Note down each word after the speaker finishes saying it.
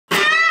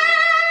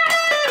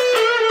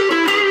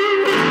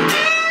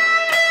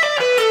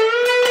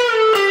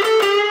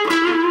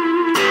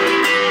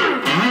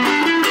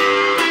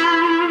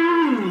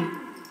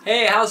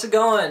how's it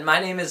going? My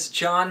name is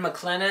John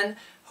McLennan.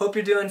 Hope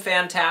you're doing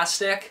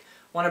fantastic.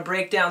 Want to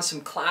break down some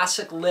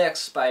classic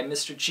licks by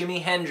Mr.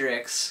 Jimi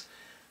Hendrix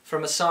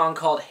from a song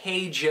called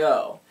Hey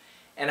Joe.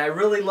 And I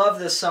really love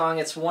this song.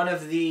 It's one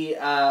of the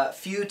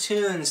few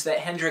tunes that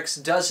Hendrix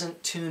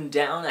doesn't tune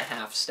down a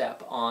half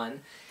step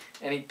on.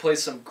 And he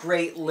plays some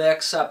great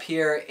licks up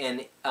here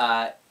in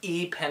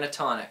E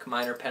pentatonic,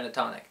 minor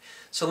pentatonic.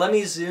 So let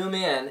me zoom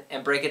in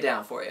and break it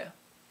down for you.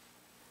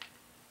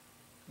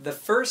 The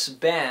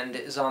first bend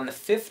is on the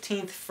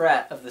 15th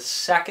fret of the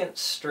second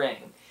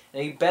string,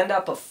 and you bend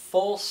up a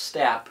full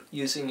step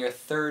using your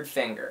third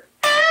finger.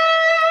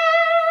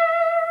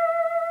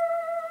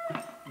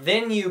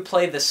 Then you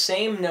play the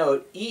same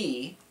note,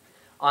 E,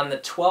 on the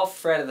 12th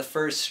fret of the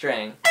first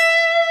string,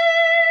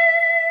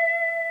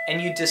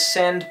 and you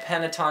descend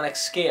pentatonic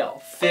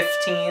scale,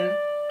 15,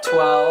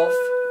 12,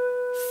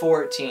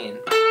 14.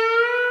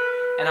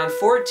 And on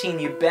 14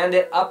 you bend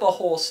it up a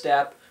whole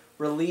step,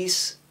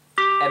 release,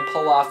 and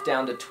pull off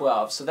down to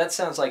 12. So that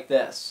sounds like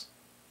this.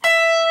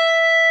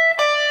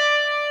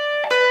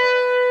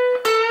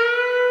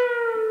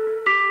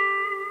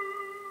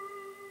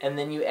 And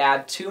then you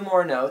add two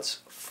more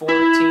notes, 14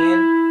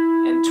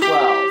 and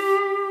 12.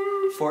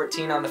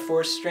 14 on the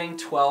fourth string,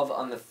 12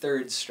 on the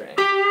third string.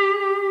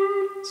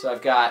 So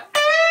I've got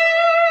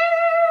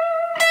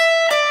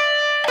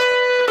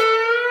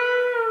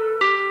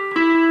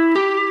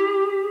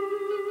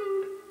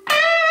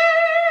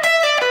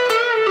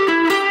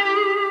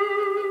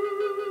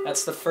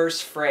that's the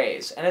first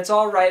phrase, and it's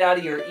all right out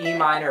of your E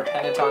minor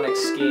pentatonic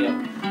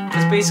scale.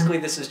 Because basically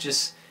this is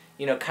just,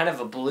 you know, kind of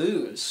a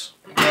blues.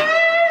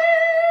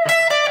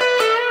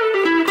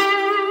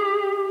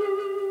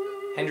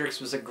 Hendrix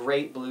was a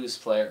great blues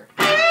player.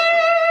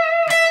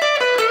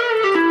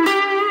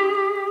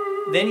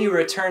 Then you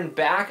return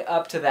back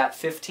up to that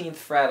 15th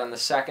fret on the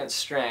second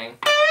string.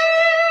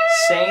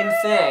 Same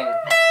thing.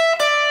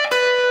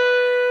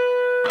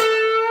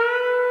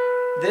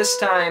 This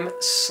time,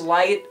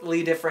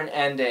 slightly different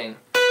ending.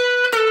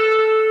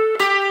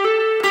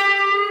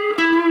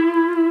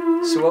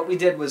 So what we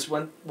did was,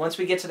 once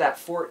we get to that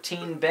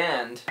 14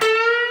 bend,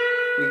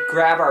 we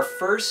grab our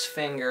first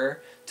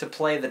finger to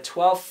play the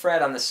 12th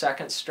fret on the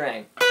second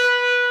string.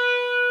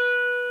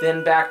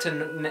 Then back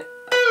to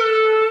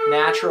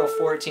natural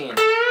 14.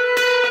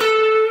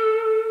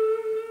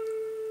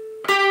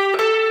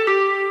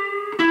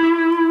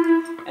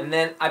 And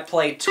then I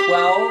play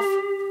 12,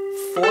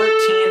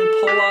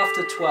 14, pull off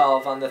to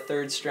 12 on the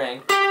third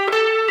string.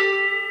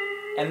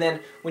 And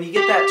then when you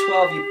get that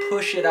 12, you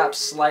push it up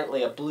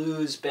slightly, a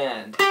blues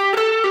bend.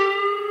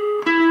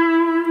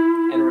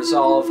 And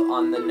resolve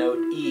on the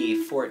note E,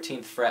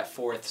 14th fret,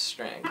 4th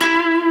string.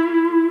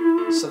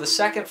 So the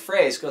second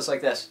phrase goes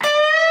like this.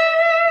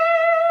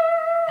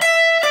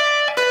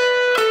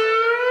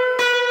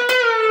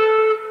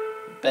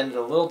 Bend it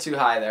a little too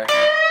high there.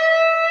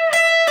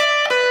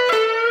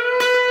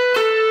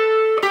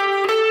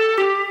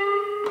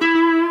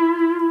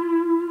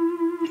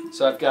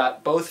 So I've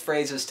got both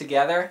phrases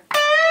together.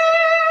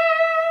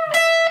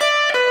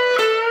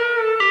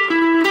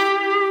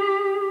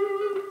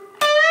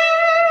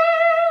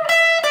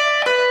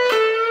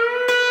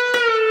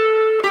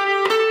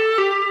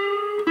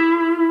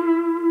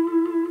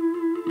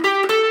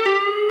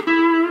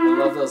 I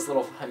love those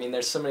little, I mean,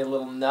 there's so many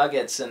little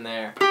nuggets in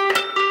there.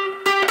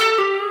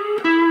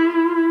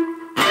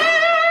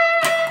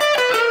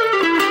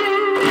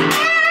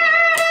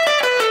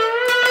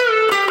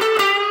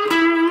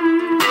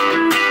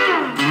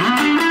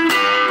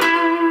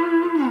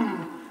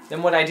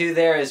 Then what I do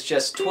there is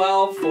just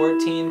 12,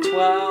 14,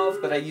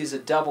 12, but I use a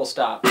double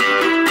stop.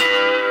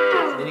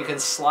 Then you can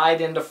slide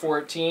into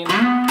 14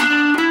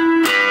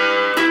 and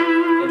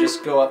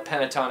just go up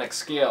pentatonic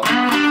scale.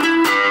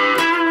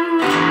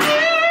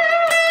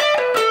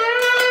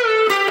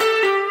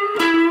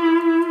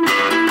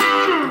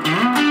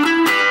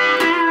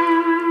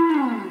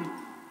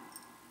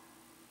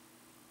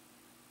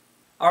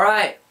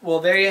 Alright, well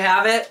there you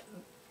have it.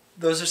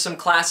 Those are some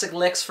classic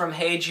licks from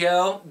Hey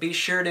Joe. Be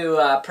sure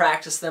to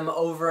practice them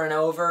over and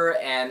over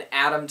and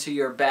add them to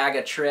your bag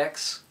of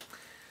tricks.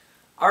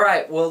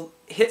 Alright, well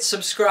hit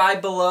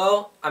subscribe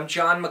below. I'm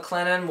John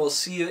McLennan. We'll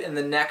see you in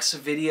the next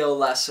video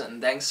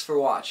lesson. Thanks for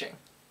watching.